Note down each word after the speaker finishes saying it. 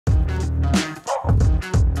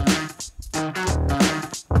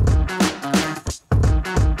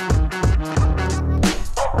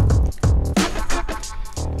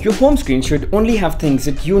Your home screen should only have things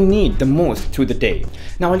that you need the most through the day.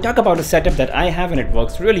 Now I'll talk about a setup that I have and it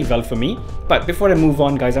works really well for me. But before I move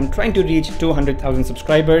on, guys, I'm trying to reach 200,000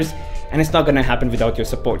 subscribers and it's not gonna happen without your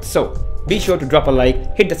support. So be sure to drop a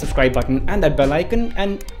like, hit the subscribe button and that bell icon,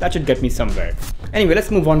 and that should get me somewhere. Anyway, let's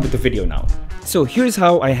move on with the video now. So here's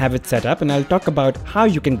how I have it set up, and I'll talk about how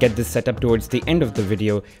you can get this set up towards the end of the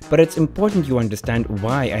video, but it's important you understand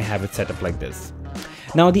why I have it set up like this.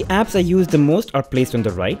 Now the apps I use the most are placed on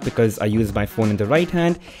the right because I use my phone in the right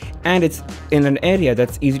hand and it's in an area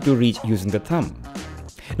that's easy to reach using the thumb.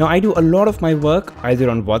 Now I do a lot of my work either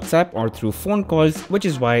on WhatsApp or through phone calls, which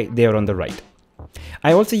is why they are on the right.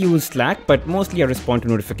 I also use Slack, but mostly I respond to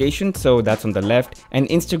notifications, so that's on the left, and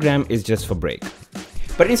Instagram is just for break.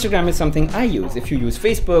 But Instagram is something I use. If you use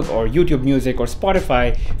Facebook or YouTube Music or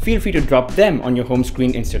Spotify, feel free to drop them on your home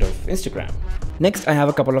screen instead of Instagram. Next, I have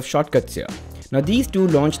a couple of shortcuts here. Now these two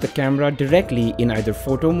launch the camera directly in either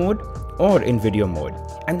photo mode or in video mode,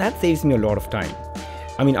 and that saves me a lot of time.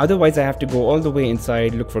 I mean, otherwise I have to go all the way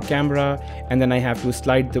inside, look for camera, and then I have to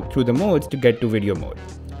slide through the modes to get to video mode.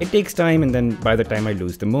 It takes time, and then by the time I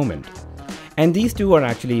lose the moment. And these two are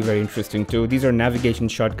actually very interesting too. These are navigation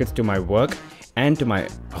shortcuts to my work and to my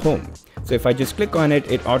home. So if I just click on it,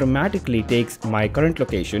 it automatically takes my current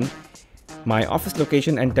location, my office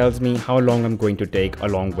location, and tells me how long I'm going to take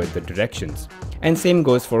along with the directions. And same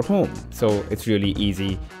goes for home. So it's really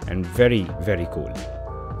easy and very, very cool.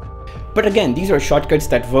 But again, these are shortcuts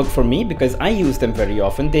that work for me because I use them very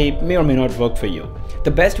often. They may or may not work for you. The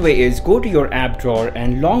best way is go to your app drawer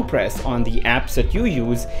and long press on the apps that you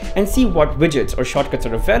use and see what widgets or shortcuts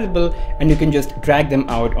are available, and you can just drag them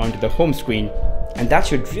out onto the home screen. And that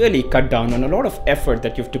should really cut down on a lot of effort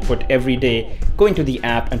that you have to put every day going to the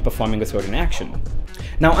app and performing a certain action.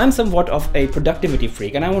 Now I'm somewhat of a productivity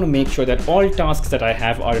freak and I want to make sure that all tasks that I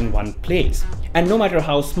have are in one place. And no matter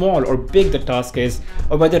how small or big the task is,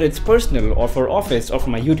 or whether it's personal or for office or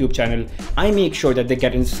for my YouTube channel, I make sure that they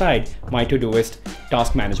get inside my Todoist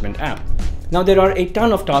task management app. Now there are a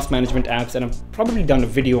ton of task management apps and I've probably done a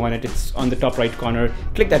video on it. It's on the top right corner.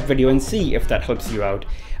 Click that video and see if that helps you out.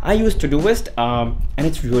 I use Todoist and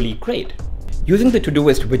it's really great. Using the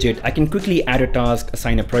Todoist widget, I can quickly add a task,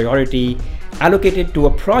 assign a priority, allocate it to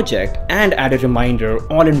a project, and add a reminder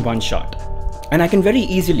all in one shot. And I can very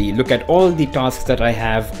easily look at all the tasks that I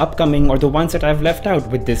have upcoming or the ones that I've left out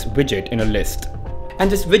with this widget in a list.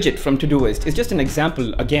 And this widget from Todoist is just an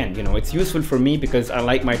example. Again, it's useful for me because I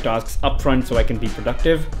like my tasks upfront so I can be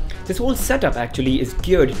productive. This whole setup actually is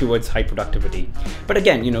geared towards high productivity. But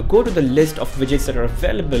again, go to the list of widgets that are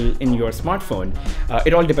available in your smartphone.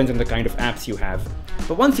 It all depends on the kind of apps you have.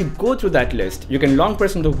 But once you go through that list, you can long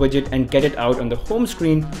press on the widget and get it out on the home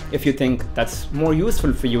screen if you think that's more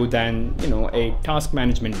useful for you than, a task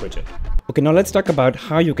management widget. Okay, now let's talk about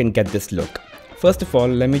how you can get this look. First of all,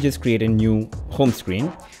 let me just create a new home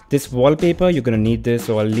screen. This wallpaper, you're gonna need this,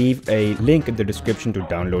 so I'll leave a link in the description to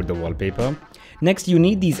download the wallpaper. Next, you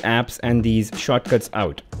need these apps and these shortcuts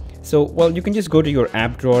out. So, well, you can just go to your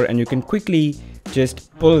app drawer and you can quickly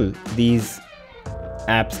just pull these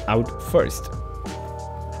apps out first.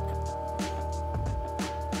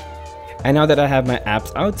 And now that I have my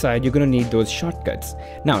apps outside, you're gonna need those shortcuts.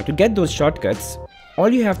 Now, to get those shortcuts, all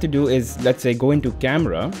you have to do is, let's say, go into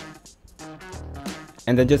camera,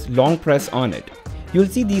 and then just long press on it. You'll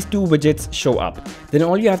see these two widgets show up. Then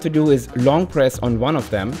all you have to do is long press on one of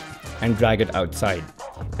them and drag it outside.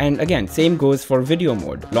 And again, same goes for video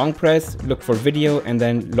mode. Long press, look for video, and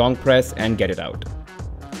then long press and get it out.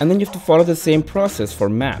 And then you have to follow the same process for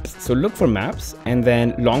maps. So look for maps and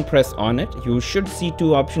then long press on it. You should see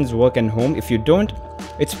two options, work and home. If you don't,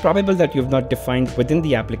 it's probable that you've not defined within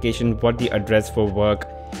the application what the address for work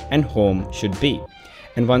and home should be.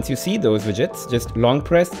 And once you see those widgets, just long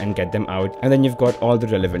press and get them out, and then you've got all the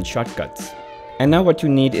relevant shortcuts. And now what you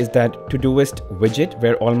need is that Todoist widget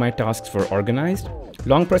where all my tasks were organized.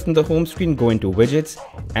 Long press on the home screen, go into widgets,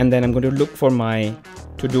 and then I'm going to look for my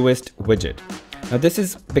Todoist widget. Now this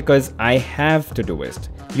is because I have Todoist.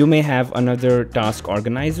 You may have another task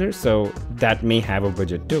organizer, so that may have a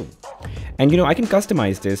widget too. And I can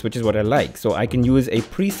customize this, which is what I like. So I can use a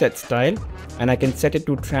preset style and I can set it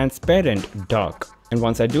to transparent dark. And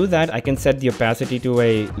once I do that, I can set the opacity to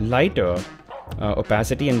a lighter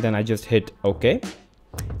opacity, and then I just hit OK.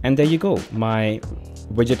 And there you go. My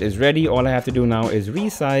widget is ready. All I have to do now is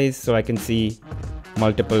resize so I can see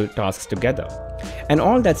multiple tasks together. And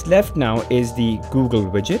all that's left now is the Google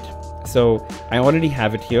widget. So I already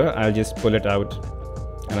have it here. I'll just pull it out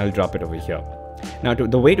and I'll drop it over here. Now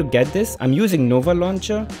the way to get this, I'm using Nova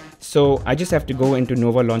Launcher. So I just have to go into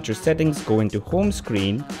Nova Launcher settings, go into home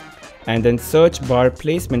screen, And then search bar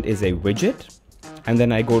placement is a widget. And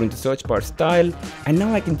then I go into search bar style, and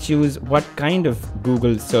now I can choose what kind of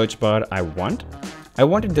Google search bar I want. I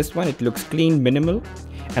wanted this one, it looks clean, minimal,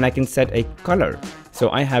 and I can set a color. So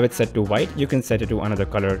I have it set to white. You can set it to another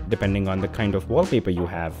color depending on the kind of wallpaper you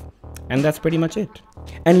have. And that's pretty much it.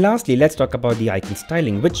 And lastly, let's talk about the icon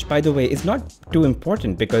styling, which by the way is not too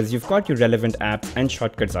important because you've got your relevant apps and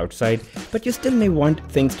shortcuts outside, but you still may want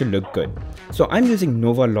things to look good. So I'm using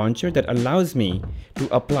Nova Launcher that allows me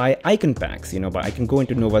to apply icon packs, but I can go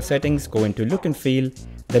into Nova settings, go into look and feel,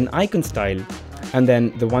 then icon style, and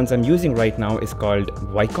then the ones I'm using right now is called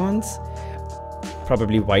Vicons,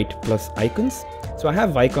 probably white plus icons. So I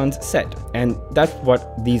have Vicons set, and that's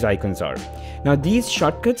what these icons are. Now these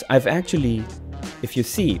shortcuts I've actually, if you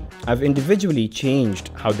see, I've individually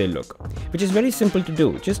changed how they look, which is very simple to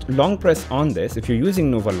do. Just long press on this. If you're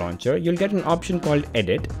using Nova Launcher, you'll get an option called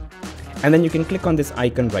Edit, and then you can click on this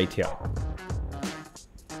icon right here.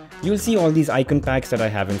 You'll see all these icon packs that I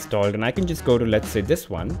have installed, and I can just go to, let's say, this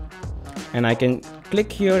one, and I can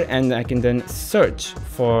click here and I can then search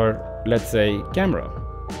for, let's say, camera.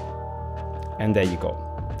 And there you go.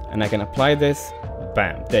 And I can apply this.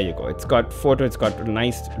 Bam, there you go. It's got photo, it's got a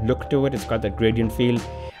nice look to it, it's got that gradient feel.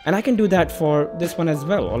 And I can do that for this one as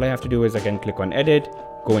well. All I have to do is I can click on edit,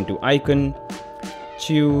 go into icon,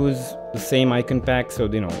 choose the same icon pack so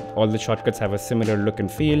all the shortcuts have a similar look and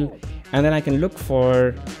feel. And then I can look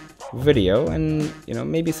for video and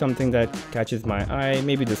maybe something that catches my eye,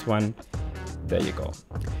 maybe this one. There you go.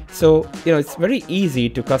 So it's very easy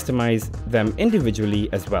to customize them individually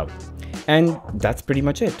as well. And that's pretty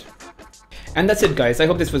much it. And that's it, guys. I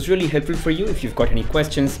hope this was really helpful for you. If you've got any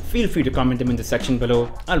questions, feel free to comment them in the section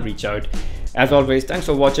below. I'll reach out. As always, thanks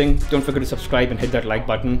for watching. Don't forget to subscribe and hit that like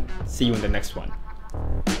button. See you in the next one.